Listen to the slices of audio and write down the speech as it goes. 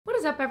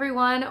is up,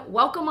 everyone?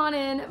 Welcome on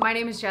in. My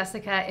name is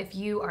Jessica. If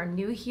you are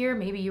new here,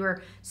 maybe you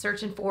were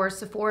searching for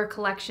Sephora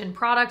collection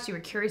products, you were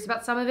curious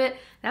about some of it,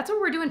 that's what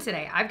we're doing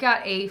today. I've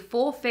got a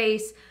full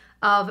face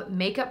of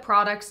makeup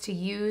products to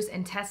use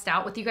and test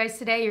out with you guys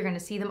today. You're gonna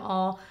see them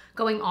all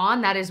going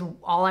on. That is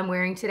all I'm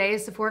wearing today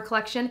is Sephora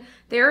collection.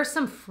 There are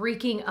some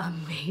freaking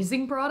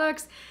amazing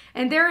products,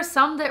 and there are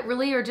some that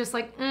really are just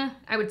like,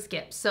 I would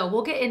skip. So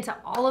we'll get into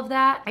all of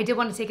that. I did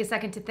want to take a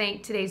second to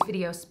thank today's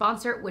video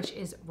sponsor, which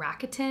is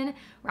Rakuten.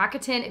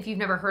 Rakuten, if you've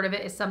never heard of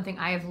it, is something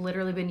I have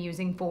literally been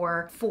using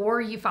for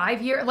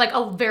 5 years, like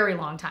a very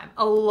long time,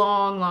 a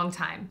long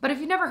time. But if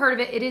you've never heard of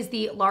it, it is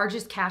the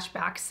largest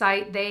cashback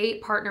site. They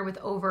partner with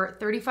over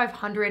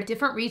 3,500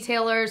 different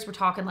retailers. We're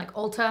talking like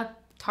Ulta,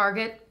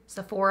 Target,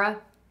 Sephora,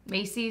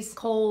 Macy's,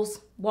 Kohl's,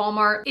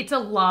 Walmart. It's a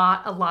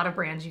lot of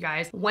brands, you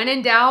guys. When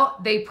in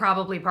doubt, they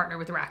probably partner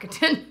with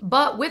Rakuten.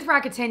 But with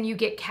Rakuten, you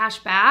get cash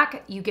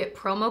back, you get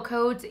promo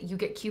codes, you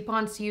get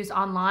coupons to use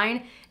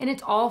online, and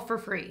it's all for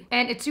free.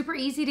 And it's super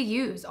easy to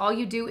use. All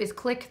you do is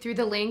click through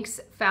the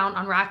links found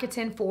on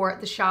Rakuten for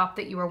the shop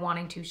that you are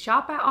wanting to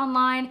shop at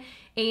online,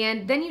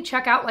 and then you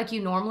check out like you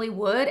normally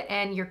would,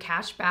 and your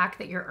cash back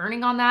that you're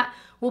earning on that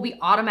will be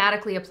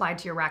automatically applied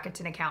to your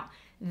Rakuten account.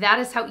 That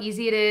is how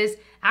easy it is.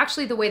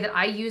 Actually, the way that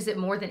I use it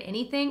more than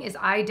anything is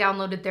I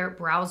downloaded their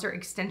browser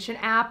extension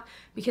app,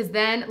 because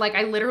then, like,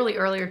 I literally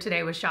earlier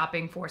today was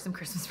shopping for some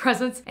Christmas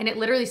presents, and it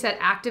literally said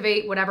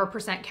activate whatever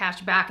 %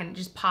 cash back, and it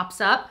just pops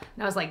up.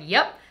 And I was like,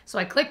 yep. So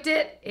I clicked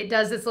it, it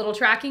does this little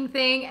tracking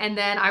thing, and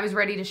then I was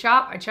ready to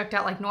shop. I checked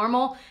out like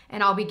normal,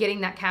 and I'll be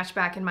getting that cash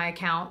back in my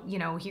account, you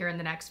know, here in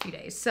the next few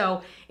days.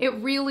 So it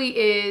really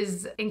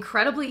is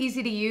incredibly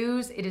easy to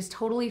use. It is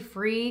totally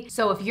free.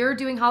 So if you're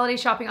doing holiday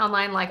shopping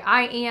online like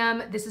I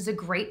am, this is a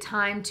great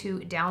time to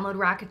download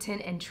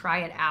Rakuten and try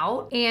it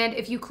out. And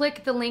if you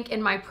click the link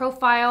in my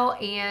profile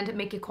and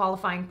make a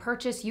qualifying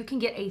purchase, you can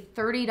get a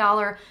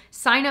 $30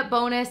 sign up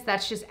bonus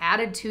that's just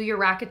added to your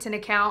Rakuten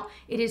account.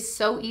 It is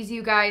so easy,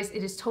 you guys.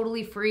 It is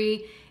totally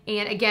free.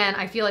 And again,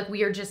 I feel like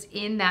we are just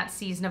in that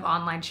season of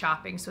online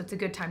shopping, so it's a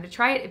good time to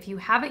try it if you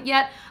haven't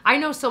yet. I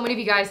know so many of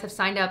you guys have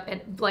signed up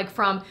and like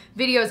from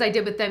videos I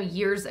did with them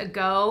years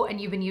ago, and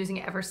you've been using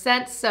it ever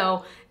since.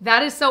 So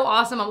that is so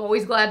awesome. I'm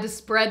always glad to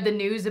spread the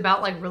news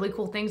about like really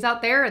cool things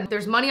out there, and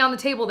there's money on the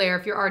table there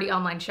if you're already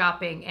online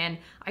shopping. And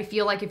I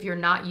feel like if you're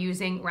not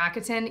using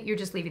Rakuten, you're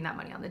just leaving that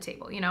money on the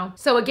table, you know?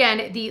 So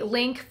again, the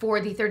link for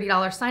the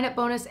 $30 sign up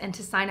bonus and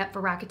to sign up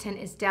for Rakuten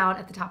is down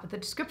at the top of the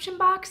description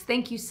box.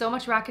 Thank you so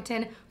much,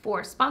 Rakuten,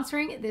 for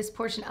sponsoring this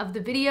portion of the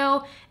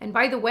video. And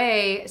by the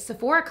way,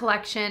 Sephora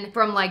collection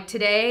from like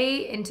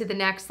today into the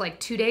next like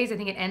 2 days, I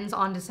think it ends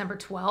on December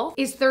 12th,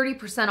 is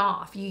 30%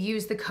 off. You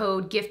use the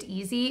code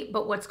GIFTEASY,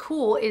 but what's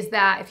cool is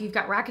that if you've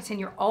got Rakuten,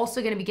 you're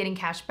also gonna be getting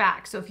cash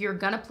back. So if you're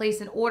gonna place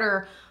an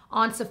order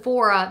on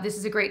Sephora, this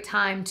is a great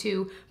time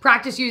to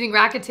practice using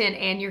Rakuten,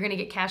 and you're gonna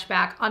get cash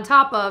back on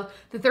top of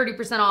the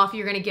 30% off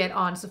you're gonna get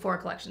on Sephora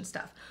collection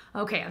stuff.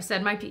 Okay, I've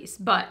said my piece,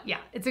 but yeah,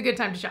 it's a good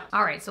time to shop.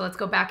 All right, so let's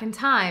go back in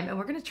time, and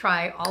we're gonna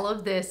try all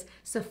of this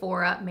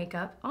Sephora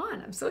makeup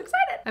on. I'm so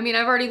excited. I mean,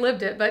 I've already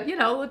lived it, but you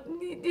know,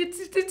 it's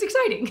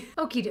exciting.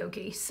 Okie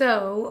dokie.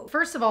 So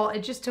first of all, it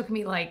just took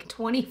me like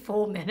 20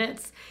 full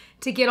minutes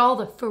to get all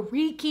the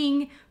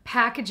freaking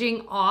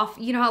packaging off.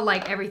 You know how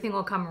like everything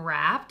will come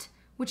wrapped?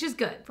 Which is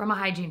good from a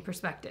hygiene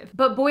perspective.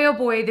 But boy, oh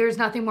boy, there's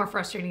nothing more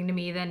frustrating to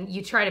me than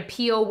you try to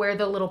peel where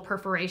the little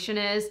perforation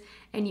is,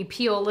 and you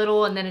peel a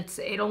little, and then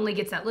it only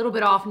gets that little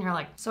bit off, and you're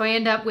like, so I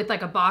end up with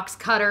like a box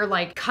cutter,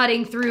 like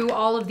cutting through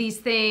all of these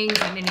things.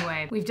 And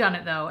anyway, we've done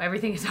it though.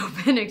 Everything is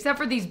open except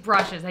for these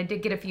brushes. I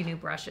did get a few new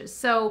brushes.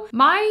 So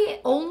my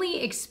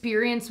only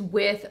experience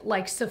with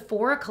like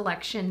Sephora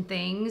collection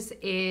things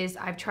is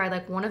I've tried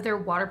like one of their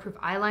waterproof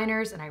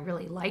eyeliners, and I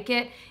really like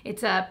it.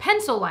 It's a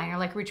pencil liner,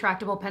 like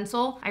retractable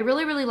pencil. I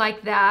really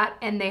like that,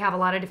 and they have a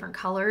lot of different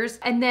colors.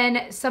 And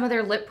then some of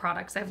their lip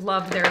products. I've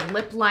loved their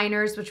lip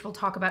liners, which we'll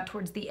talk about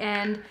towards the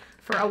end,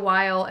 for a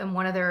while, and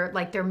one of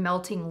their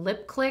melting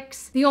lip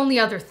clicks. The only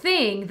other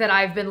thing that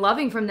I've been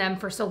loving from them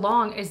for so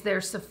long is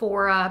their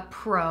Sephora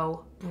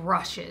Pro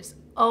brushes.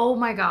 Oh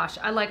my gosh,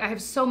 I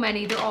have so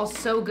many. They're all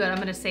so good. I'm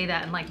gonna say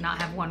that and like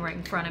not have one right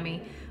in front of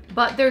me,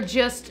 but they're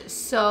just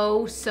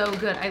so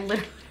good. I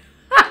literally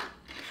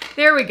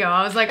there we go.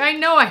 I was like, I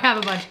know I have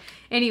a bunch.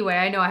 Anyway,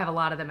 I know I have a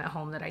lot of them at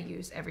home that I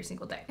use every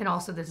single day. And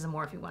also this is a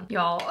Morphe one.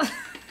 Y'all,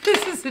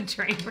 this is a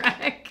train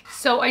wreck.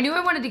 So I knew I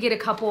wanted to get a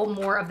couple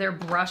more of their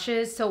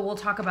brushes, so we'll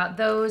talk about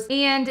those.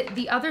 And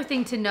the other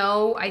thing to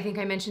know, I think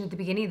I mentioned at the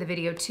beginning of the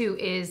video too,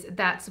 is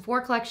that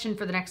Sephora collection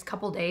for the next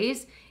couple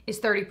days is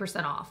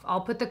 30% off.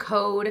 I'll put the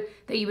code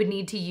that you would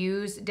need to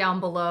use down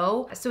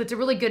below. So it's a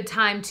really good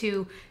time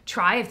to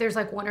try if there's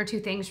like one or two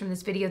things from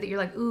this video that you're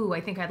like, ooh,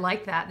 I think I'd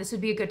like that. This would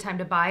be a good time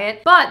to buy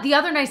it. But the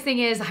other nice thing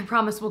is, I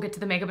promise we'll get to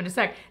the makeup in a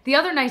sec. The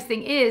other nice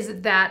thing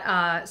is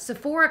that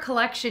Sephora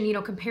collection, you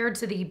know, compared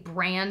to the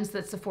brand brands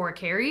that Sephora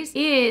carries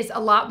is a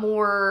lot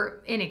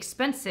more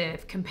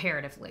inexpensive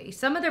comparatively.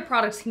 Some of their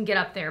products can get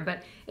up there,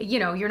 but you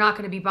know, you're not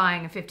gonna be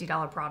buying a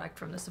 $50 product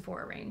from the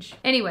Sephora range.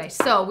 Anyway,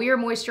 so we are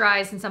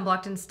moisturized and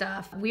sunblocked and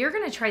stuff. We are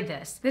gonna try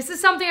this. This is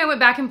something I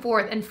went back and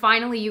forth, and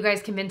finally you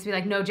guys convinced me,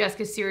 like, no,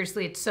 Jessica,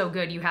 seriously, it's so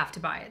good, you have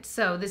to buy it.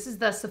 So this is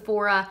the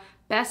Sephora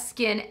Best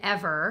Skin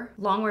Ever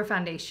Longwear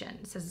Foundation.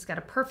 It says it's got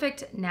a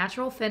perfect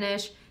natural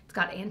finish. It's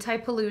got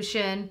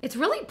anti-pollution. It's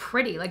really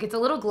pretty. Like, it's a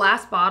little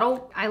glass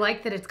bottle. I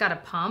like that it's got a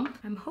pump.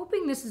 I'm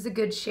hoping this is a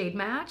good shade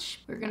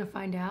match. We're gonna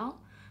find out.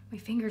 My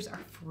fingers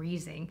are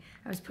freezing.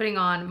 I was putting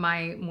on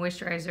my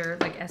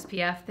moisturizer, like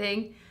SPF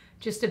thing,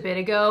 just a bit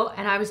ago,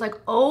 and I was like,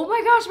 oh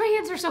my gosh, my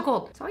hands are so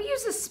cold. So I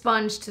use a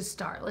sponge to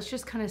start. Let's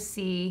just kind of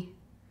see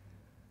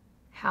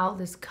how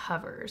this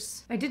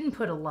covers. I didn't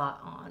put a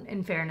lot on,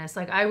 in fairness.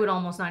 Like, I would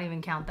almost not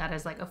even count that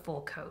as like a full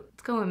coat.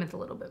 Let's go in with a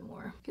little bit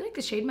more. I feel like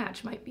the shade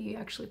match might be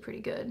actually pretty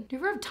good. Do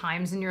you ever have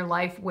times in your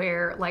life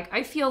where, like,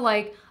 I feel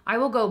like I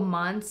will go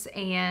months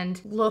and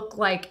look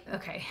like,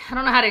 okay, I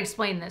don't know how to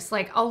explain this.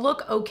 Like, I'll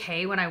look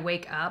okay when I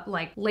wake up.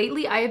 Like,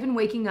 lately I have been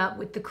waking up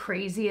with the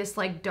craziest,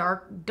 like,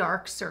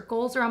 dark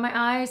circles around my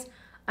eyes.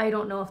 I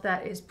don't know if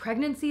that is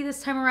pregnancy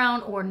this time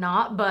around or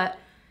not, but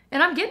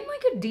and I'm getting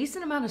like a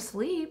decent amount of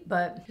sleep,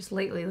 but just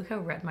lately, look how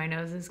red my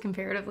nose is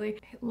comparatively.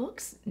 It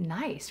looks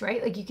nice,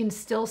 right? Like, you can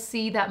still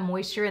see that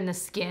moisture in the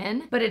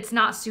skin, but it's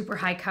not super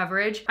high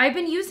coverage. I've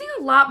been using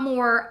a lot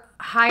more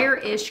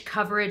higher-ish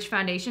coverage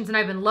foundations, and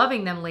I've been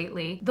loving them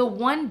lately. The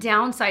one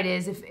downside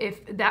is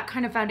if that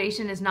kind of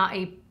foundation is not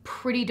a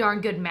pretty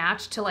darn good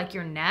match to like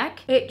your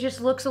neck, it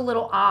just looks a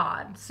little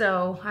odd.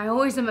 So I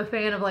always am a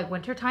fan of like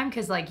wintertime,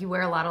 because like you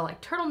wear a lot of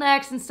like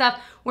turtlenecks and stuff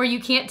where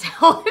you can't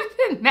tell if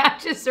it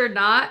matches or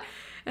not.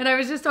 And I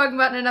was just talking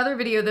about in another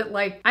video that,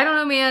 like, I don't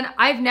know, man,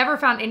 I've never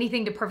found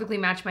anything to perfectly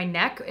match my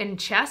neck and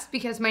chest,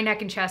 because my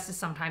neck and chest is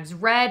sometimes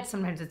red,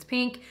 sometimes it's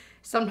pink,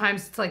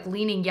 sometimes it's like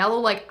leaning yellow.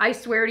 Like, I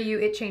swear to you,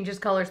 it changes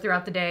colors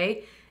throughout the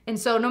day. And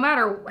so no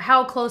matter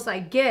how close I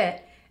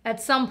get, at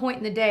some point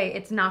in the day,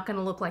 it's not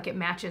gonna look like it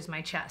matches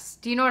my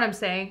chest. Do you know what I'm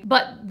saying?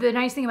 But the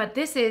nice thing about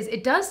this is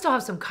it does still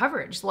have some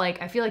coverage.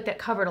 Like, I feel like that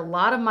covered a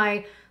lot of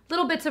my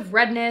little bits of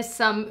redness,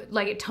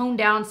 like it toned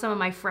down some of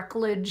my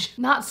frecklage.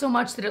 Not so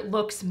much that it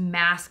looks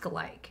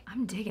mask-like.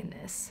 I'm digging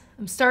this.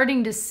 I'm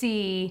starting to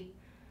see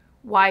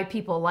why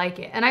people like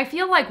it. And I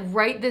feel like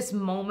right this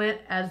moment,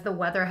 as the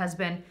weather has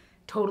been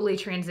totally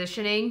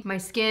transitioning, my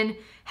skin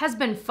has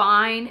been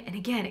fine. And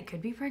again, it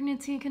could be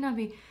pregnancy, it could not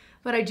be,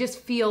 but I just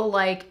feel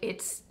like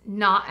it's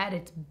not at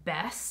its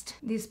best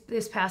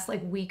this past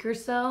like week or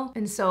so.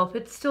 And so if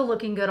it's still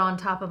looking good on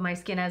top of my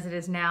skin as it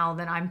is now,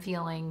 then I'm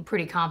feeling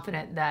pretty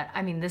confident that,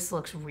 I mean, this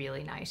looks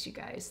really nice, you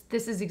guys.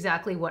 This is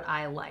exactly what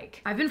I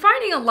like. I've been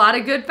finding a lot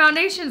of good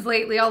foundations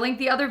lately. I'll link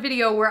the other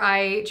video where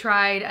I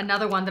tried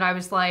another one that I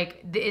was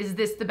like, is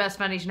this the best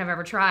foundation I've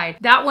ever tried?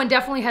 That one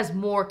definitely has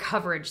more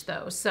coverage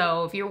though.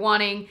 So if you're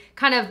wanting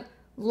kind of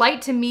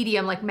light to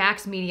medium, like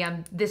max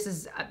medium, this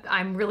is,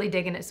 I'm really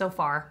digging it so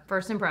far.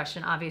 First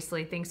impression,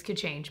 obviously, things could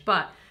change,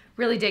 but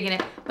really digging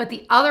it. But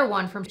the other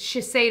one from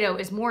Shiseido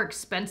is more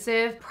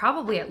expensive,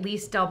 probably at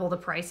least double the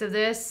price of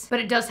this, but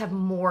it does have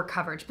more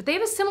coverage. But they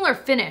have a similar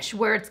finish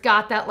where it's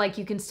got that, like,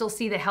 you can still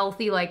see the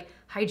healthy, like,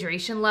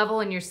 hydration level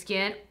in your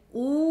skin.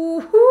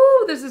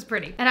 Ooh, this is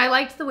pretty. And I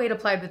liked the way it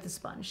applied with the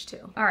sponge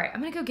too. All right,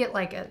 I'm gonna go get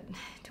like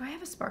do I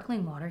have a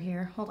sparkling water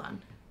here? Hold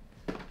on.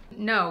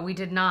 No, we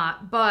did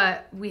not,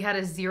 but we had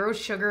a 0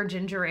 sugar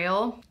ginger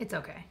ale. It's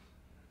okay.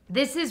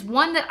 This is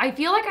one that I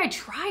feel like I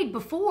tried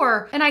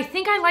before, and I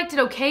think I liked it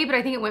okay, but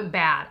I think it went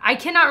bad. I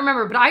cannot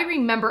remember, but I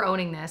remember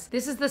owning this.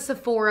 This is the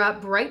Sephora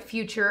Bright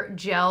Future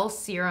Gel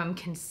Serum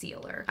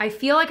Concealer. I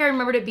feel like I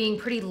remembered it being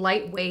pretty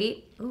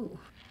lightweight. Ooh,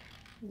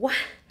 what?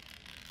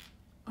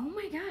 Oh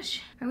my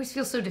gosh. I always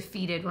feel so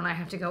defeated when I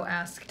have to go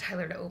ask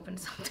Tyler to open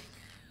something.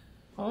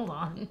 Hold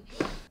on.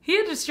 He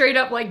had to straight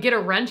up like get a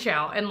wrench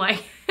out and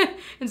like,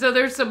 and so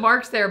there's some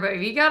marks there, but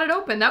he got it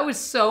open. That was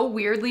so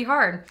weirdly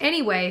hard.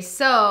 Anyway,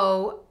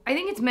 so I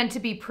think it's meant to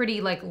be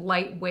pretty like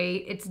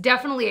lightweight. It's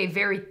definitely a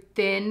very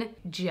thin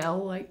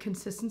gel-like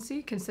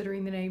consistency,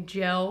 considering the name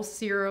Gel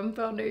Serum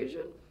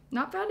Foundation.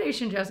 Not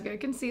foundation, Jessica,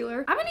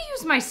 concealer. I'm gonna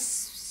use my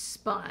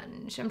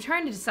sponge. I'm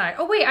trying to decide.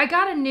 Oh wait, I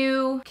got a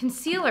new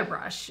concealer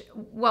brush.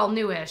 Well,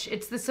 newish.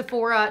 It's the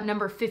Sephora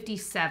number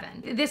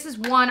 57. This is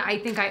one I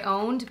think I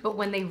owned, but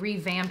when they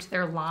revamped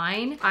their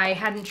line, I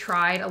hadn't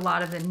tried a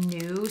lot of the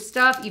new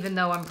stuff, even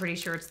though I'm pretty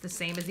sure it's the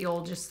same as the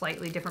old, just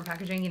slightly different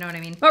packaging, you know what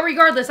I mean? But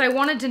regardless, I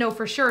wanted to know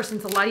for sure,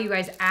 since a lot of you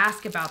guys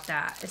ask about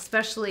that,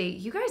 especially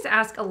you guys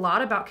ask a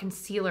lot about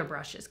concealer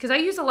brushes, because I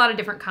use a lot of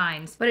different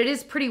kinds, but it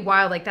is pretty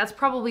wild. Like, that's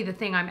probably the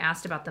thing I'm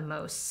asked about the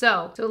most.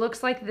 So it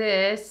looks like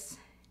this.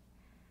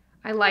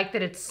 I like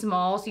that it's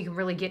small so you can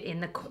really get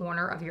in the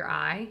corner of your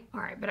eye.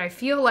 All right, but I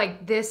feel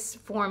like this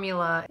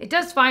formula, it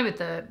does fine with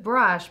the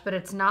brush, but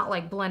it's not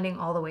like blending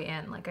all the way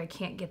in. Like I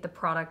can't get the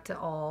product to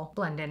all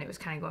blend in. It was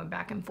kind of going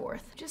back and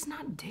forth. Just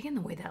not digging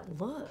the way that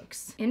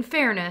looks. In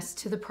fairness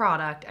to the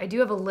product, I do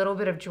have a little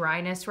bit of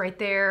dryness right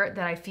there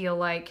that I feel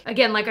like,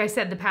 again, like I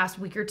said, the past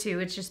week or two,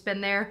 it's just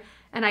been there.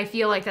 And I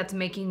feel like that's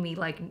making me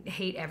like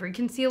hate every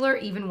concealer,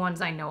 even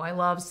ones I know I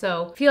love.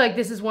 So I feel like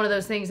this is one of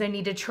those things I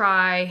need to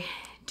try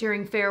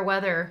during fair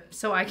weather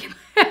so I can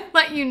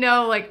let you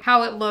know like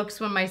how it looks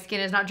when my skin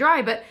is not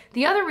dry. But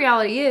the other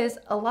reality is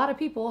a lot of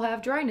people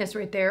have dryness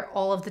right there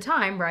all of the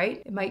time,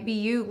 right? It might be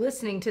you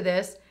listening to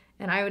this,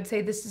 and I would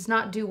say this does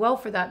not do well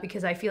for that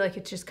because I feel like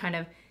it's just kind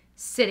of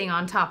sitting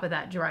on top of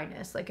that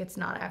dryness. Like it's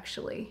not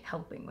actually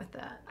helping with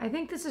that. I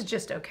think this is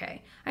just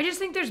okay. I just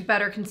think there's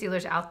better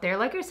concealers out there.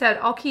 Like I said,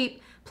 I'll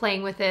keep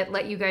playing with it,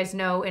 let you guys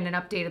know in an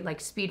updated like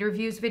speed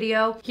reviews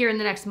video here in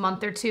the next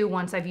month or two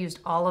once I've used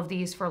all of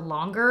these for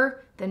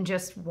longer than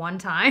just one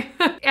time.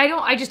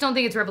 I just don't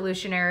think it's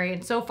revolutionary,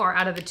 and so far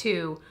out of the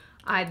two,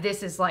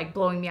 this is like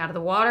blowing me out of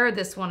the water.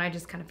 This one I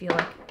just kind of feel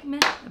like meh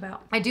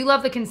about. I do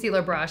love the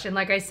concealer brush, and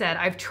like I said,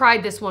 I've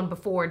tried this one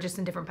before just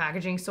in different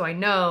packaging, so I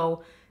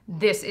know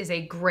this is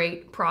a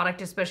great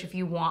product, especially if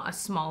you want a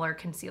smaller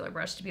concealer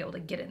brush to be able to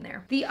get in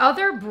there. The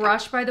other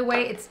brush, by the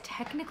way, it's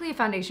technically a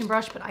foundation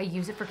brush, but I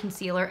use it for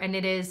concealer, and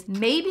it is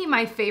maybe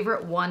my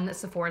favorite one that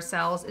Sephora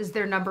sells is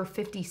their number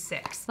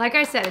 56. Like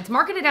I said, it's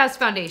marketed as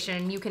foundation,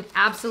 and you can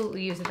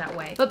absolutely use it that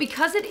way. But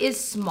because it is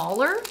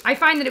smaller, I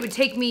find that it would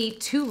take me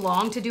too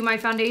long to do my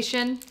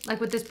foundation. Like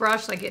with this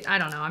brush, like I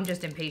don't know, I'm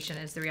just impatient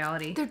is the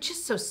reality. They're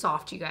just so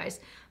soft, you guys.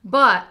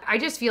 But I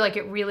just feel like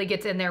it really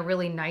gets in there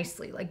really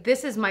nicely. Like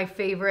this is my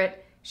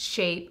favorite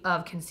shape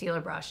of concealer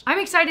brush. I'm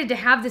excited to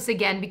have this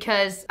again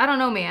because, I don't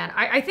know, man.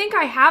 I think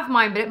I have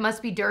mine, but it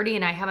must be dirty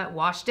and I haven't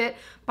washed it.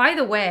 By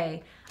the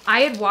way, I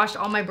had washed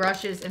all my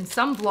brushes in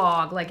some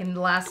vlog like in the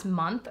last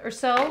month or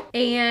so,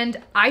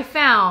 and I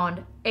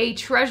found a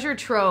treasure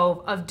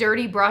trove of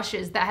dirty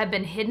brushes that had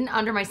been hidden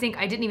under my sink.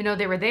 I didn't even know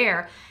they were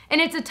there. And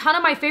it's a ton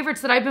of my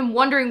favorites that I've been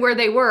wondering where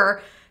they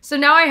were. So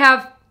now I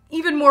have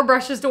even more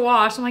brushes to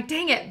wash. I'm like,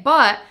 dang it.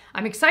 But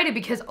I'm excited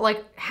because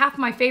like half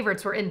my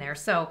favorites were in there.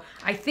 So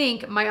I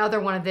think my other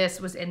one of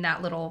this was in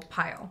that little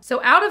pile.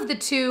 So out of the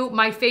two,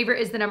 my favorite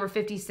is the number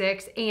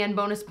 56, and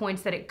bonus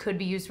points that it could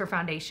be used for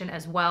foundation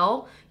as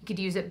well. You could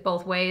use it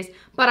both ways,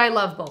 but I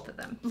love both of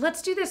them.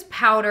 Let's do this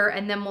powder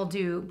and then we'll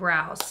do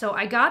brows. So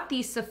I got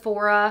the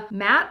Sephora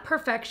Matte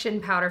Perfection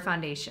Powder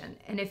Foundation.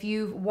 And if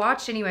you've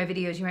watched any of my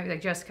videos, you might be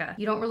like, Jessica,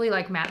 you don't really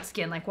like matte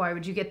skin. Like, why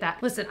would you get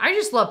that? Listen, I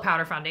just love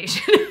powder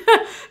foundation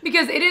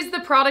because it is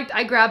the product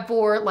I grab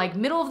for like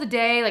middle of the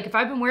day. Like if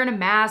I've been wearing a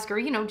mask or,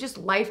 you know, just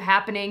life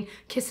happening,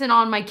 kissing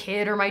on my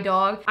kid or my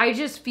dog, I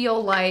just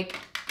feel like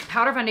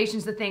powder foundation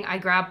is the thing I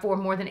grab for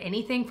more than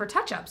anything for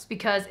touch-ups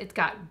because it's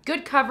got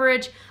good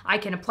coverage. I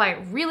can apply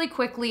it really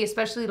quickly,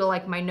 especially to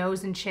like my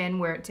nose and chin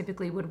where it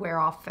typically would wear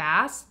off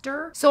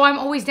faster. So I'm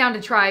always down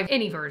to try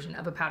any version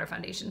of a powder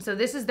foundation. So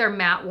this is their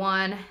matte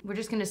one. We're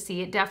just gonna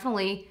see it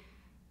definitely,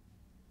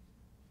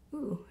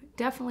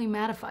 definitely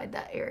mattified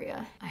that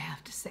area. I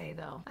have to say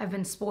though, I've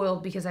been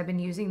spoiled because I've been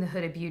using the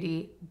Huda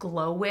Beauty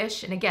Glow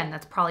Wish. And again,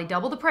 that's probably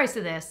double the price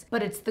of this,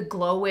 but it's the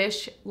Glow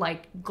Wish,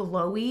 like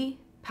glowy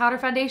powder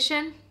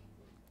foundation.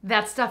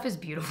 That stuff is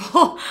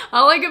beautiful.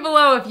 I'll link it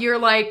below if you're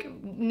like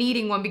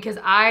needing one because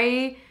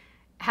I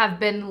have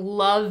been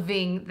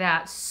loving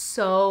that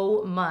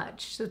so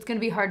much. So it's gonna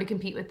be hard to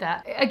compete with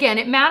that. Again,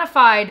 it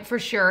mattified for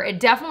sure. It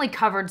definitely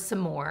covered some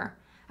more.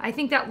 I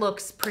think that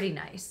looks pretty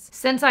nice.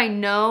 Since I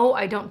know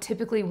I don't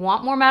typically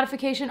want more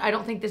mattification, I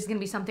don't think this is gonna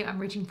be something I'm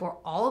reaching for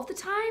all of the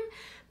time.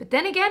 But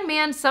then again,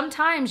 man,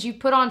 sometimes you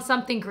put on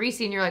something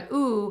greasy and you're like,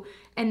 ooh,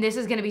 and this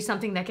is gonna be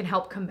something that can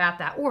help combat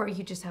that. Or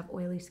you just have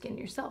oily skin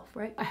yourself,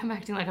 right? I'm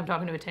acting like I'm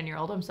talking to a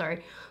 10-year-old, I'm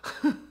sorry.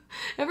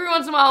 Every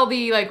once in a while,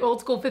 the like old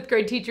school 5th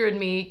grade teacher in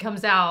me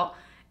comes out,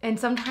 and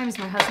sometimes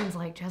my husband's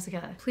like,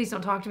 Jessica, please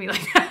don't talk to me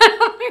like that.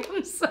 I'm like,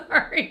 I'm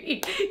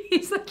sorry.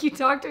 He's like, you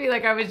talk to me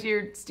like I was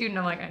your student.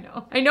 I'm like, I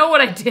know. I know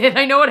what I did.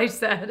 I know what I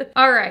said.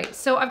 All right,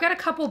 so I've got a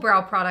couple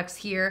brow products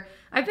here.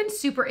 I've been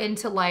super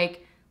into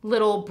like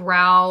little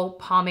brow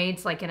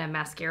pomades, like in a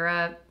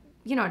mascara,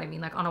 you know what I mean,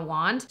 like on a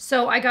wand.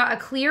 So I got a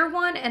clear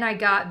one and I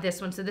got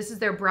this one. So this is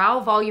their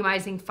Brow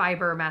Volumizing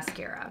Fiber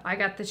Mascara. I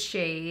got the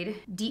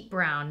shade Deep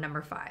Brown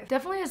number 5.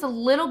 Definitely has a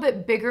little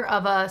bit bigger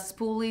of a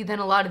spoolie than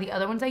a lot of the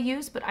other ones I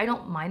use, but I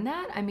don't mind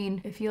that. I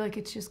mean, I feel like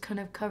it's just kind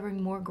of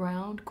covering more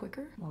ground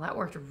quicker. Well, that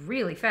worked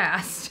really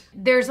fast.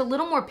 There's a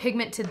little more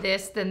pigment to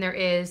this than there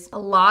is a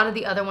lot of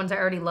the other ones I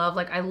already love.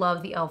 Like I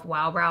love the e.l.f.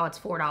 Wow Brow. It's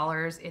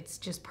 $4. It's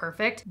just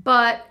perfect.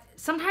 But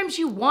sometimes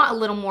you want a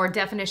little more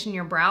definition in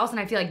your brows, and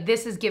I feel like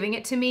this is giving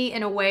it to me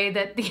in a way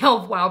that the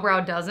e.l.f. Wow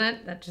Brow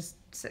doesn't. That just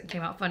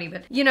came out funny,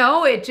 but you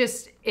know,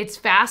 it's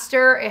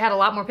faster. It had a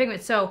lot more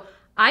pigment. So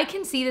I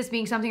can see this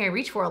being something I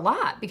reach for a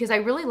lot because I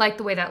really like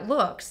the way that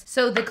looks.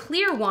 So the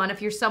clear one,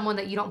 if you're someone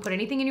that you don't put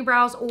anything in your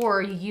brows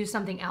or you use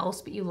something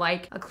else, but you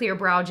like a clear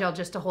brow gel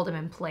just to hold them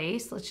in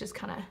place, let's just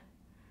kind of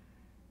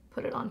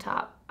put it on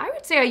top. I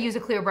would say I use a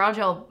clear brow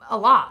gel a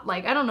lot.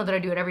 Like, I don't know that I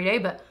do it every day,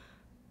 but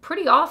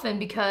pretty often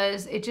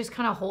because it just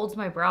kind of holds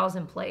my brows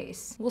in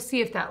place. We'll see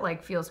if that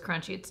like feels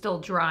crunchy. It's still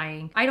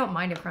drying. I don't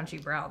mind a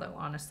crunchy brow though,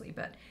 honestly,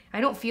 but I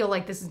don't feel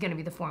like this is gonna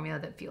be the formula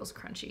that feels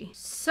crunchy.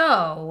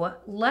 So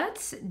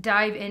let's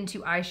dive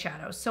into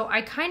eyeshadow. So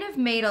I kind of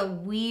made a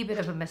wee bit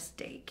of a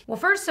mistake. Well,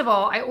 first of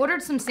all, I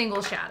ordered some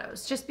single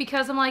shadows just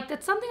because I'm like,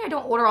 that's something I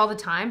don't order all the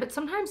time, but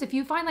sometimes if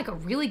you find like a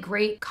really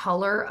great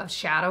color of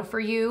shadow for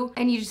you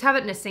and you just have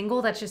it in a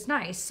single, that's just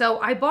nice. So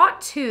I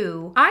bought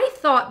two. I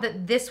thought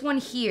that this one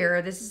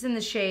here, this is in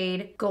the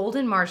shade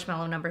Golden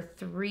Marshmallow number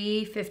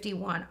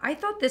 351. I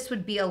thought this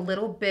would be a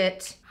little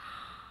bit,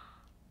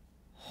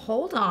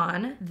 hold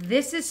on.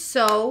 This is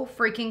so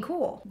freaking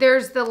cool.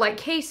 There's the like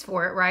case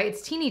for it, right?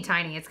 It's teeny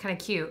tiny, it's kind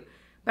of cute,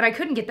 but I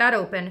couldn't get that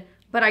open,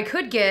 but I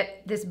could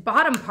get this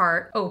bottom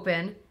part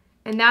open,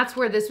 and that's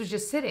where this was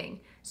just sitting.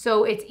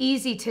 So it's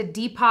easy to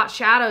depot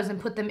shadows and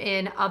put them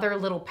in other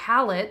little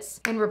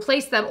palettes and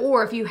replace them.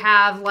 Or if you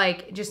have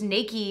like just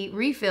Nike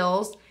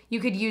refills, you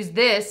could use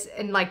this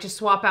and like just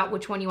swap out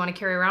which one you want to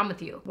carry around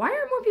with you. Why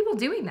aren't more people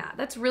doing that?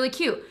 That's really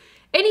cute.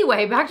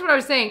 Anyway, back to what I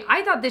was saying.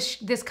 I thought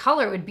this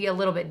color would be a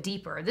little bit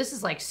deeper. This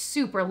is like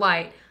super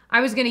light.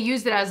 I was gonna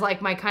use it as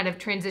like my kind of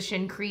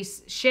transition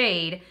crease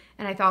shade.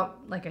 And I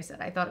thought, like I said,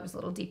 I thought it was a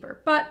little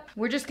deeper, but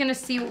we're just gonna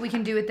see what we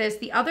can do with this.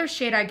 The other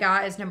shade I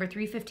got is number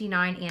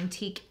 359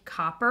 Antique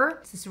Copper.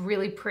 It's this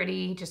really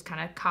pretty, just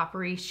kind of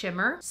coppery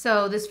shimmer.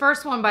 So this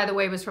first one, by the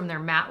way, was from their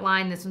matte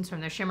line. This one's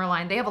from their shimmer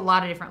line. They have a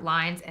lot of different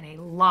lines and a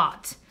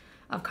lot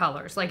of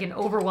colors, like an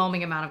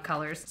overwhelming amount of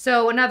colors.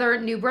 So another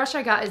new brush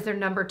I got is their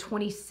number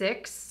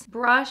 26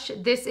 brush.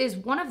 This is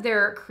one of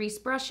their crease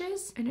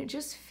brushes and it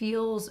just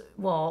feels,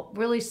 well,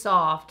 really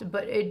soft,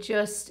 but it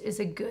just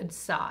is a good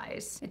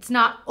size. It's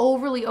not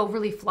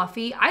overly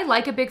fluffy. I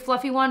like a big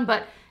fluffy one,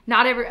 but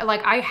not every,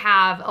 like I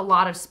have a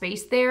lot of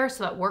space there,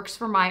 so that works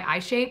for my eye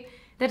shape.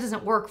 That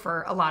doesn't work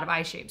for a lot of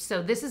eye shapes.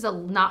 So this is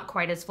not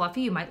quite as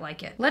fluffy. You might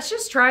like it. Let's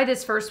just try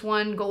this first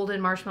one, Golden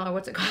Marshmallow.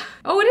 What's it called?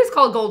 Oh, it is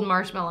called Golden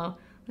Marshmallow.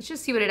 Let's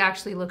just see what it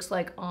actually looks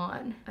like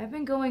on. I've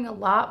been going a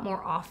lot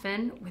more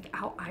often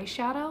without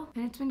eyeshadow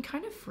and it's been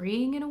kind of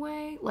freeing in a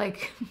way.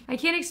 Like, I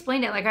can't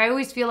explain it. Like, I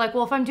always feel like,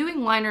 well, if I'm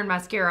doing liner and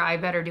mascara, I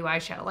better do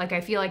eyeshadow. Like, I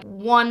feel like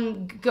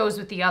one goes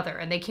with the other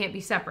and they can't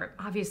be separate.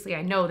 Obviously,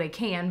 I know they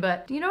can,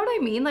 but you know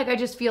what I mean? Like, I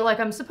just feel like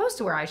I'm supposed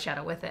to wear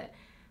eyeshadow with it.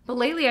 But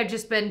lately, I've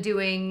just been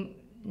doing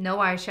no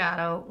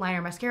eyeshadow,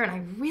 liner, mascara, and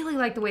I really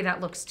like the way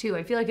that looks too.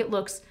 I feel like it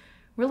looks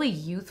really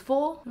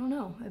youthful. I don't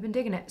know, I've been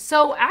digging it.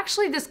 So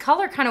actually this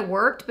color kind of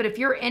worked, but if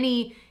you're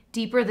any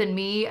deeper than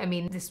me, I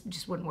mean, this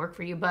just wouldn't work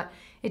for you, but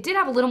it did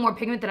have a little more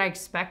pigment than I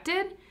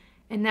expected.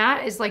 And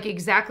that is like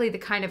exactly the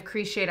kind of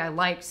crease shade I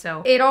like.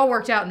 So it all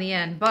worked out in the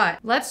end, but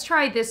let's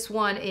try this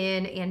one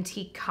in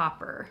Antique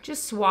Copper.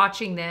 Just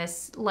swatching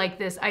this like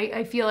this,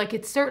 I feel like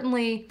it's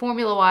certainly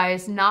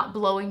formula-wise not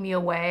blowing me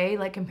away,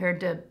 like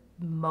compared to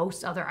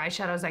most other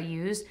eyeshadows I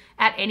use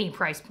at any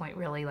price point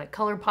really. Like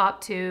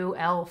ColourPop 2,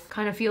 e.l.f.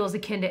 kind of feels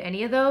akin to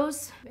any of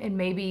those and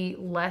maybe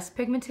less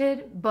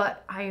pigmented,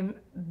 but I'm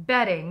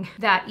betting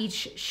that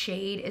each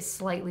shade is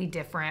slightly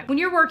different. When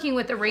you're working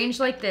with a range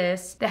like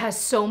this that has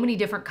so many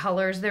different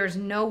colors, there's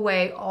no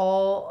way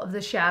all of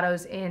the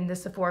shadows in the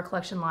Sephora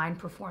collection line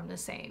perform the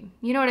same.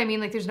 You know what I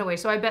mean? Like, there's no way.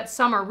 So I bet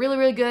some are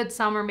really good,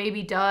 some are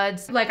maybe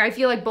duds. Like, I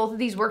feel like both of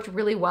these worked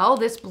really well.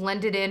 This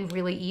blended in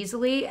really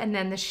easily, and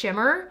then the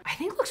shimmer I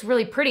think looks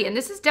really pretty. And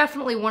this is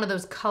definitely one of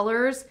those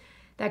colors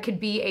that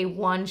could be a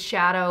one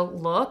shadow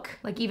look,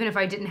 like even if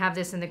I didn't have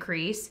this in the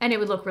crease, and it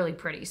would look really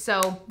pretty.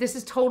 So this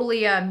is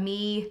totally a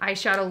me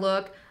eyeshadow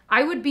look.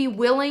 I would be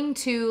willing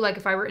to, like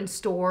if I were in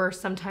store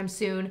sometime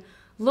soon,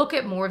 look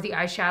at more of the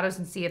eyeshadows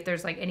and see if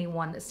there's like any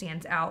one that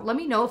stands out. Let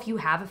me know if you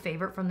have a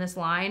favorite from this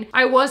line.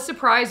 I was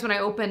surprised when I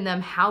opened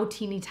them how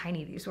teeny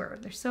tiny these were.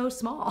 They're so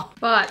small.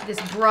 But this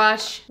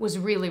brush was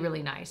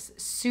really nice.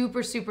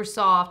 Super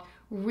soft.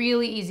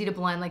 Really easy to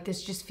blend. Like,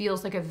 this just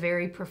feels like a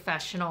very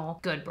professional,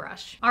 good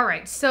brush. All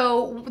right,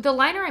 so the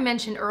liner I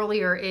mentioned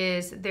earlier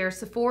is their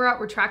Sephora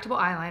retractable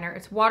eyeliner.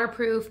 It's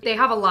waterproof. They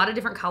have a lot of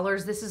different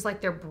colors. This is like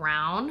their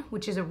brown,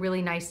 which is a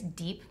really nice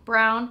deep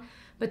brown,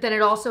 but then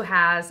it also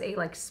has a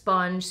like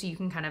sponge so you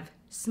can kind of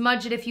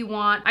smudge it if you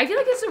want. I feel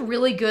like it's a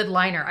really good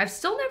liner. I've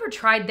still never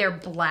tried their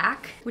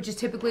black, which is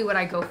typically what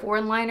I go for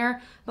in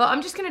liner, but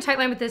I'm just gonna tight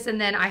line with this, and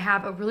then I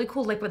have a really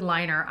cool liquid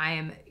liner I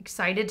am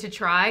excited to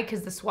try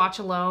because the swatch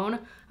alone,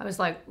 I was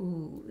like,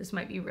 ooh, this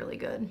might be really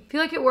good. I feel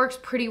like it works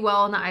pretty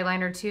well in the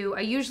eyeliner too.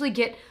 I usually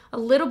get a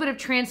little bit of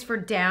transfer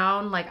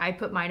down, like I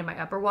put mine in my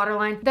upper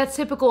waterline. That's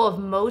typical of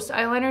most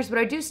eyeliners, but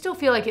I do still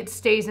feel like it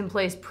stays in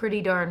place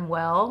pretty darn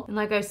well. And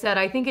like I said,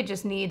 I think it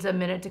just needs a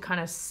minute to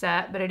kind of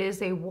set, but it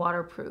is a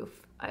waterproof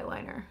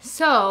eyeliner.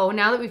 So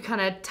now that we've kind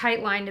of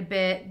tight lined a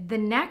bit, the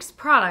next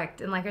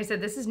product, and like I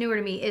said, this is newer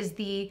to me, is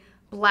the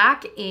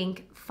Black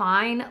Ink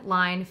Fine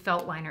Line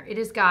Felt Liner. It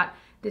has got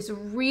this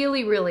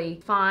really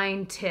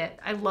fine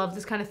tip. I love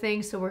this kind of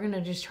thing, so we're gonna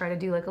just try to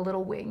do like a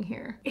little wing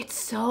here. It's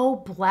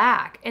so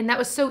black, and that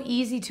was so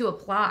easy to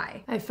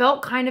apply. I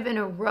felt kind of in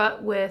a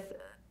rut with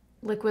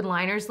liquid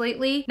liners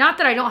lately. Not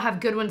that I don't have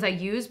good ones I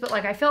use, but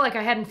like I felt like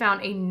I hadn't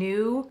found a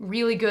new,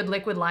 really good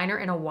liquid liner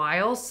in a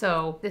while,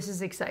 so this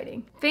is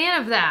exciting.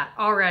 Fan of that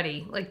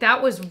already. Like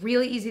that was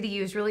really easy to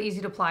use, really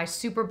easy to apply,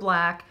 super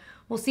black.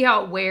 We'll see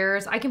how it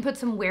wears. I can put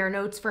some wear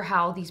notes for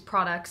how these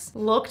products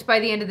looked by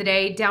the end of the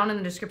day down in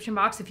the description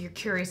box. If you're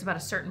curious about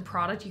a certain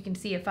product, you can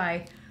see if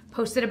I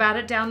posted about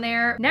it down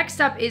there.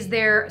 Next up is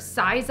their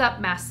Size Up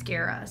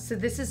Mascara. So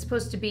this is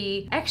supposed to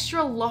be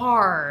extra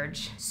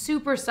large,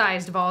 super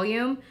sized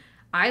volume.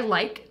 I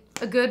like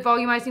a good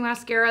volumizing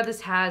mascara.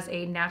 This has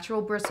a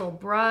natural bristle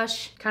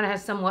brush, kind of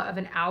has somewhat of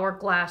an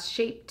hourglass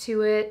shape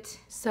to it.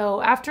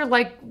 So after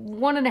like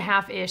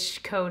 1.5-ish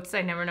coats,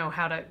 I never know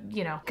how to,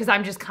 you know, because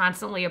I'm just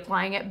constantly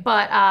applying it,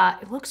 but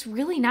it looks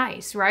really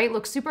nice, right?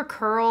 Looks super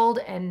curled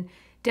and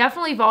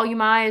definitely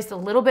volumized, a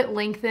little bit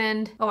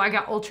lengthened. Oh, I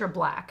got ultra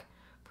black.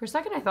 For a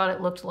second, I thought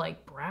it looked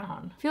like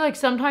brown. I feel like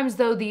sometimes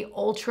though the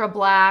ultra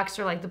blacks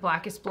or like the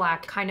blackest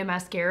black kind of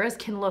mascaras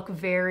can look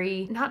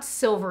very, not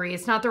silvery,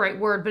 it's not the right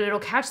word, but it'll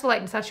catch the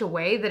light in such a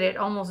way that it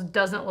almost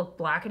doesn't look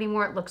black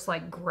anymore. It looks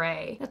like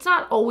gray. That's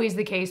not always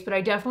the case, but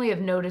I definitely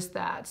have noticed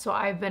that. So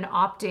I've been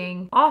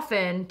opting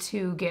often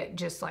to get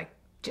just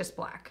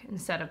black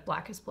instead of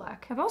black is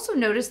black. I've also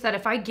noticed that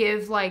if I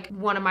give like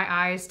one of my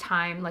eyes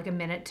time, like a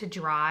minute to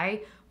dry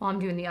while I'm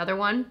doing the other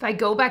one, if I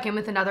go back in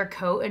with another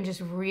coat and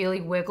just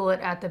really wiggle it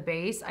at the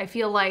base, I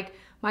feel like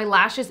my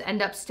lashes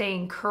end up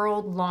staying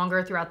curled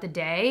longer throughout the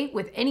day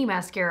with any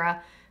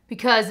mascara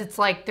because it's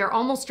like they're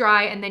almost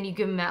dry and then you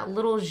give them that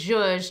little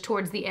zhuzh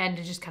towards the end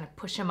to just kind of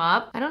push them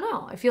up. I don't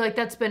know. I feel like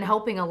that's been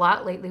helping a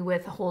lot lately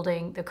with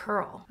holding the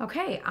curl.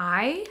 Okay,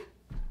 I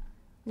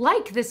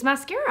like this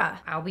mascara.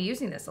 I'll be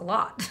using this a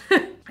lot.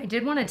 I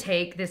did want to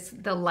take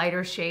the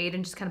lighter shade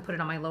and just kind of put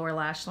it on my lower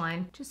lash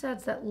line. Just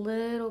adds that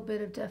little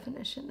bit of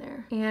definition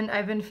there. And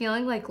I've been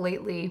feeling like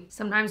lately,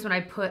 sometimes when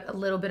I put a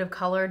little bit of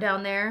color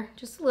down there,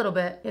 just a little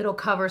bit, it'll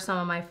cover some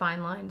of my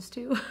fine lines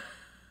too.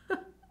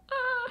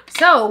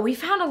 So we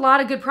found a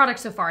lot of good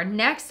products so far.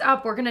 Next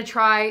up, we're gonna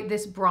try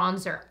this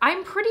bronzer.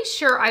 I'm pretty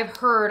sure I've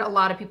heard a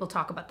lot of people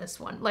talk about this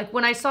one. Like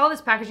when I saw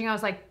this packaging, I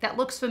was like, that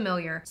looks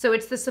familiar. So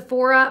it's the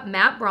Sephora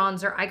Matte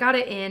Bronzer. I got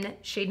it in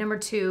shade number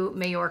 2,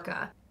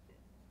 Majorca.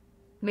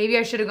 Maybe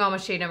I should have gone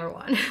with shade number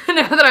 1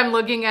 now that I'm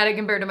looking at it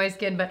compared to my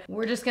skin, but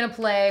we're just gonna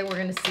play, we're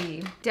gonna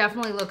see.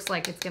 Definitely looks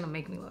like it's gonna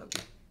make me look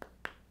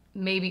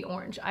maybe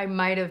orange. I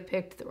might have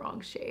picked the wrong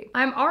shade.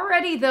 I'm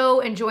already though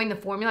enjoying the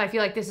formula. I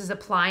feel like this is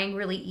applying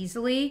really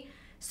easily.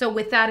 So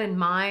with that in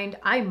mind,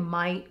 I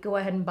might go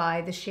ahead and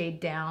buy the shade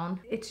down.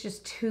 It's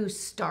just too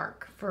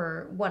stark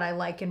for what I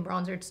like in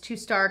bronzer. It's too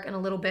stark and a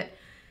little bit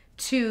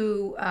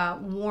too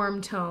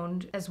warm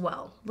toned as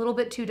well. A little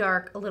bit too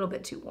dark, a little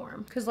bit too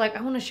warm. Cause like,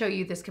 I wanna show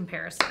you this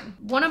comparison.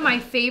 One of my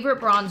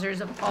favorite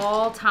bronzers of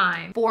all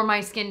time for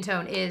my skin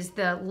tone is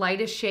the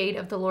lightest shade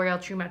of the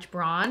L'Oreal True Match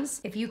Bronze.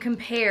 If you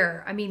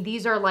compare, I mean,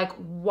 these are like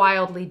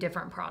wildly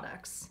different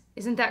products.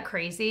 Isn't that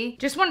crazy?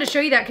 Just wanted to show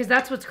you that because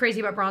that's what's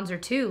crazy about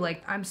bronzer too.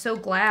 Like, I'm so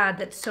glad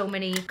that so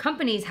many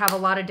companies have a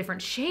lot of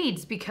different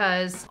shades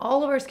because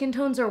all of our skin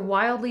tones are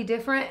wildly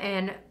different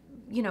and,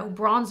 you know,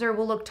 bronzer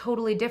will look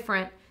totally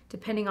different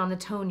depending on the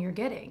tone you're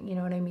getting, you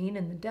know what I mean,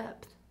 and the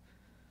depth.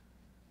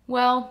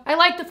 Well, I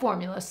like the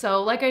formula,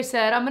 so like I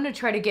said, I'm gonna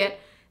try to get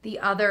the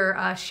other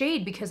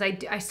shade because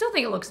I still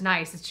think it looks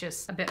nice, it's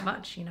just a bit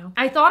much, you know?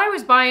 I thought I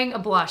was buying a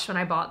blush when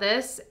I bought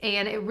this,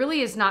 and it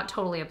really is not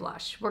totally a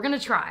blush. We're gonna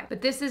try,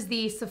 but this is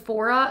the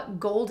Sephora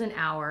Golden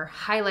Hour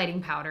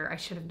Highlighting Powder, I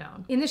should have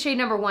known, in the shade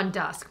number 1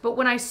 Dusk, but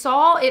when I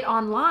saw it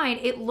online,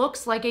 it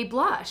looks like a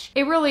blush.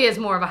 It really is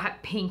more of a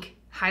pink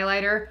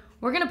highlighter.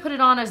 We're gonna put it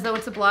on as though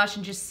it's a blush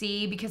and just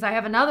see, because I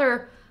have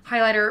another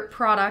highlighter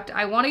product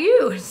I wanna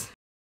use.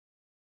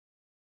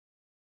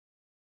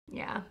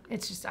 Yeah,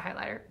 it's just a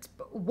highlighter.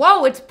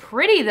 Whoa, it's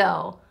pretty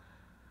though.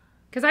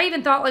 Cause I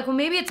even thought like, well,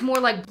 maybe it's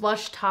more like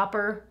blush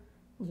topper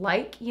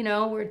like, you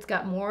know, where it's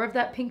got more of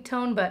that pink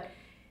tone, but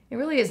it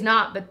really is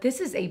not. But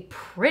this is a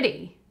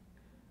pretty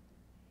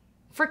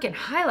freaking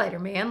highlighter,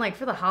 man. Like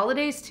for the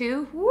holidays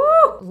too.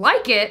 Woo,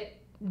 like it.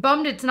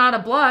 Bummed it's not a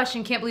blush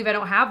and can't believe I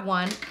don't have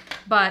one.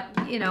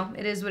 But, you know,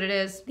 it is what it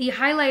is. The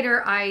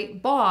highlighter I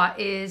bought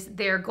is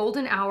their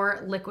Golden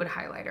Hour Liquid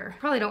Highlighter.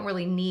 Probably don't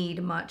really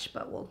need much,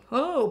 but we'll,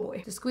 oh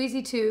boy. The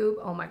squeezy tube,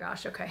 oh my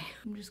gosh, okay.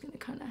 I'm just gonna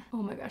kinda,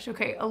 oh my gosh,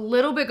 okay. A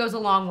little bit goes a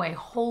long way.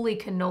 Holy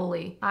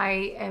cannoli.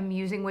 I am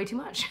using way too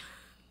much.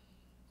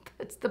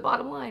 That's the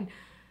bottom line.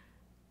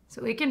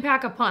 So it can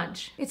pack a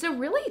punch. It's a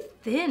really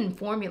thin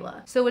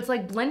formula. So it's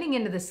like blending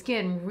into the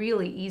skin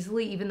really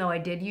easily, even though I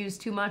did use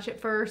too much at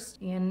first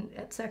and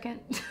at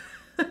second.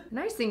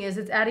 Nice thing is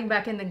it's adding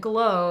back in the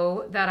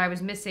glow that I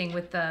was missing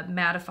with the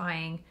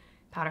mattifying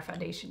powder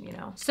foundation, you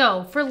know.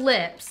 So for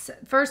lips,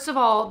 first of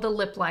all, the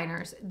lip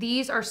liners.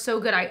 These are so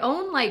good. I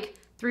own like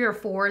 3 or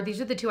 4.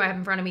 These are the 2 I have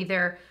in front of me.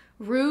 They're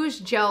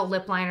Rouge Gel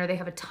Lip Liner. They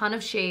have a ton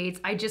of shades.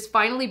 I just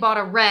finally bought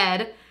a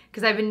red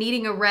because I've been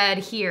needing a red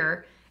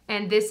here.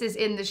 and this is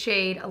in the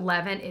shade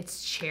 11.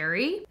 It's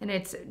Cherry, and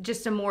it's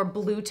just a more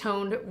blue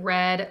toned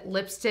red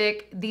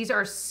lipstick. These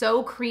are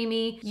so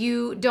creamy.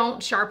 You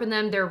don't sharpen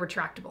them, they're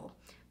retractable.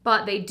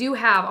 But they do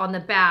have on the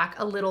back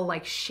a little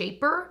like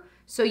shaper,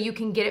 so you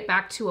can get it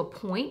back to a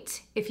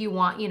point if you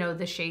want, you know,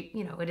 the shape,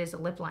 you know, it is a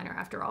lip liner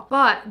after all.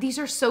 But these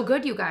are so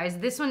good, you guys.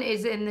 This one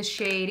is in the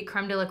shade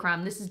Creme de la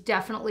Creme. This is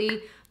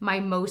definitely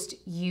my most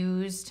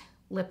used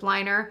lip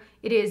liner.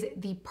 It is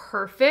the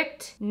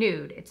perfect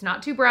nude. It's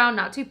not too brown,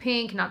 not too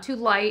pink, not too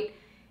light.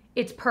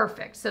 It's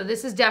perfect. So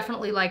this is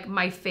definitely like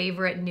my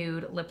favorite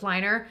nude lip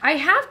liner. I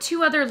have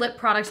two other lip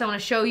products I wanna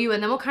show you,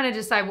 and then we'll kind of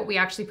decide what we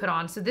actually put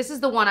on. So this is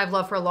the one I've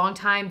loved for a long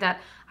time that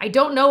I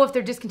don't know if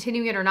they're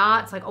discontinuing it or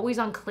not. It's like always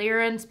on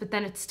clearance, but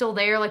then it's still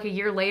there like a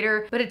year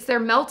later. But it's their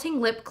Melting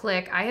Lip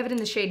Click. I have it in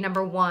the shade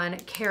number 1,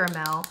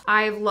 Caramel.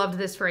 I've loved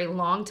this for a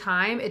long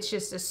time. It's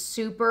just a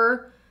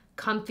super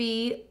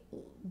comfy,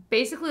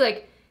 basically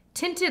like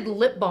tinted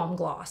lip balm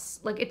gloss.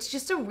 Like it's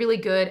just a really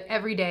good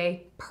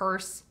everyday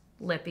purse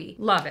lippy.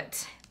 Love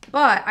it.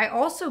 But I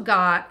also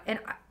got, and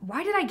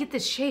why did I get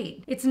this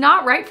shade? It's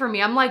not right for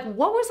me. I'm like,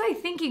 what was I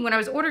thinking when I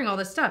was ordering all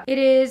this stuff? It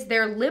is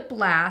their Lip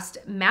Last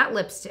matte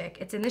lipstick.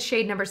 It's in the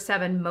shade number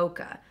 7,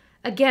 Mocha.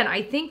 Again,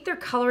 I think their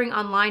coloring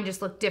online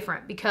just looked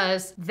different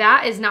because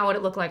that is not what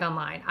it looked like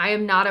online. I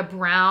am not a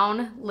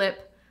brown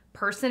lip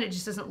person. It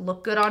just doesn't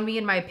look good on me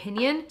in my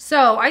opinion.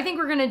 So I think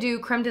we're gonna do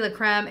Creme de la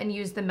Creme and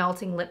use the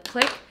Melting Lip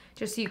Click,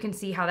 just so you can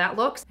see how that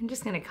looks. I'm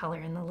just gonna color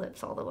in the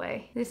lips all the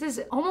way. This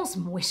is almost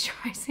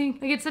moisturizing.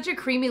 Like it's such a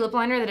creamy lip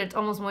liner that it's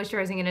almost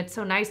moisturizing, and it's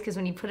so nice because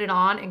when you put it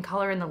on and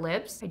color in the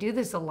lips, I do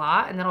this a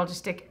lot, and then I'll just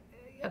stick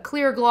a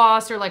clear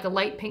gloss or like a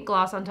light pink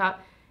gloss on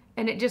top,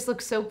 and it just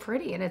looks so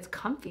pretty and it's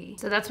comfy.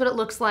 So that's what it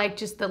looks like,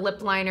 just the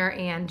lip liner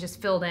and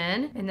just filled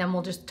in, and then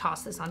we'll just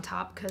toss this on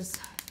top because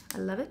I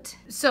love it.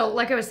 So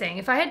like I was saying,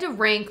 if I had to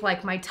rank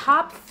like my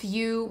top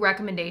few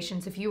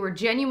recommendations, if you were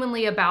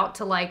genuinely about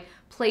to like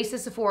place a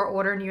Sephora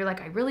order and you're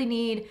like, I really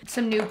need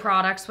some new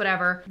products,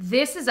 whatever,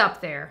 this is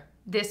up there.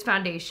 This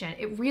foundation,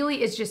 it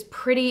really is just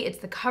pretty. It's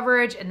the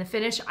coverage and the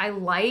finish I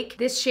like.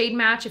 This shade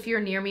match, if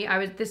you're near me,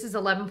 this is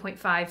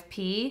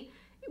 11.5p,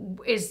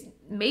 is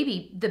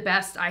maybe the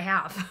best I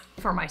have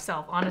for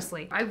myself,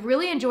 honestly. I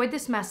really enjoyed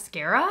this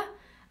mascara.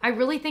 I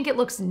really think it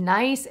looks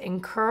nice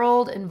and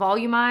curled and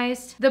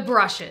volumized. The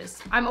brushes,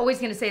 I'm always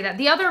gonna say that.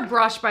 The other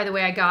brush, by the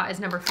way, I got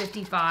is number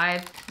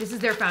 55. This is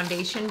their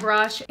foundation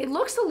brush. It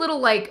looks a little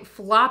like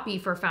floppy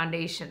for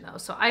foundation though,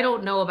 so I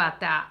don't know about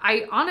that.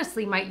 I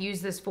honestly might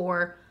use this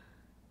for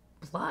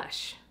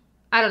blush.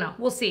 I don't know,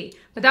 we'll see.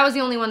 But that was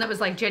the only one that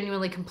was like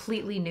genuinely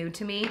completely new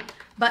to me.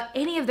 But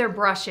any of their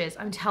brushes,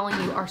 I'm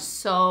telling you, are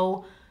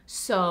so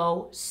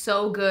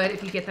good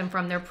if you get them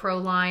from their pro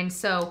line.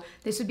 So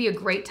this would be a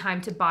great time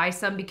to buy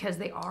some because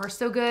they are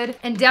so good.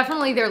 And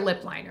definitely their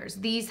lip liners.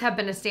 These have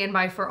been a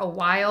standby for a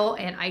while,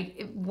 and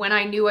when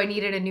I knew I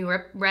needed a new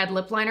red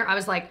lip liner, I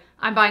was like,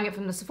 I'm buying it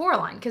from the Sephora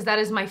line because that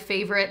is my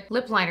favorite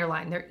lip liner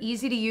line. They're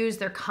easy to use,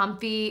 they're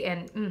comfy,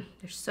 and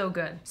they're so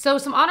good. So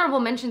some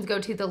honorable mentions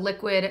go to the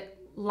liquid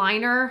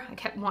liner. I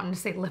kept wanting to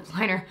say lip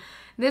liner.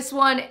 This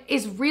one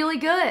is really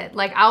good.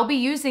 Like I'll be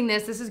using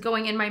this. This is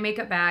going in my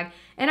makeup bag.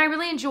 And I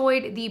really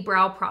enjoyed the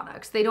brow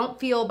products. They don't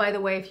feel, by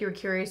the way, if you were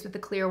curious with the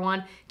clear one,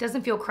 it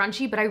doesn't feel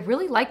crunchy, but I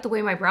really like the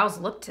way my brows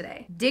look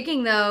today.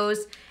 Digging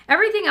those.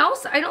 Everything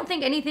else, I don't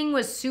think anything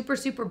was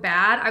super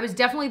bad. I was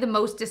definitely the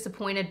most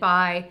disappointed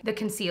by the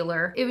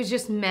concealer. It was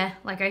just meh,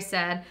 like I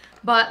said.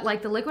 But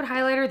like the liquid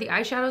highlighter, the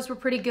eyeshadows were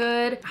pretty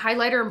good.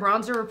 Highlighter and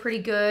bronzer were pretty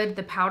good.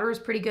 The powder is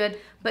pretty good.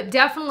 But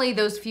definitely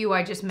those few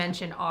I just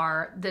mentioned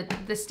are the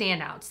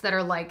standouts that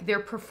are like, they're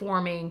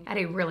performing at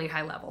a really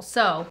high level.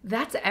 So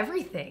that's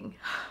everything.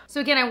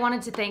 So again, I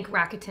wanted to thank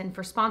Rakuten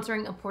for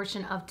sponsoring a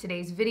portion of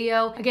today's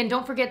video. Again,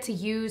 don't forget to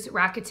use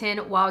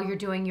Rakuten while you're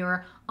doing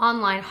your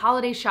online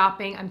holiday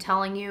shopping. I'm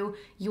telling you,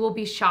 you will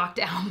be shocked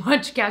at how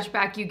much cash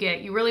back you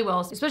get. You really will,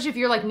 especially if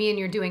you're like me and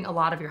you're doing a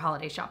lot of your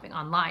holiday shopping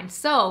online.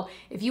 So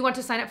if you want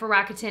to sign up for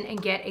Rakuten and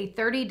get a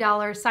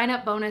 $30 sign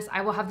up bonus,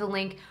 I will have the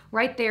link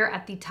right there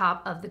at the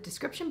top of the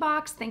description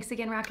box. Thanks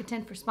again,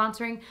 Rakuten, for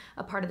sponsoring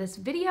a part of this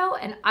video,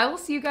 and I will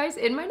see you guys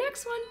in my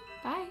next one.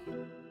 Bye.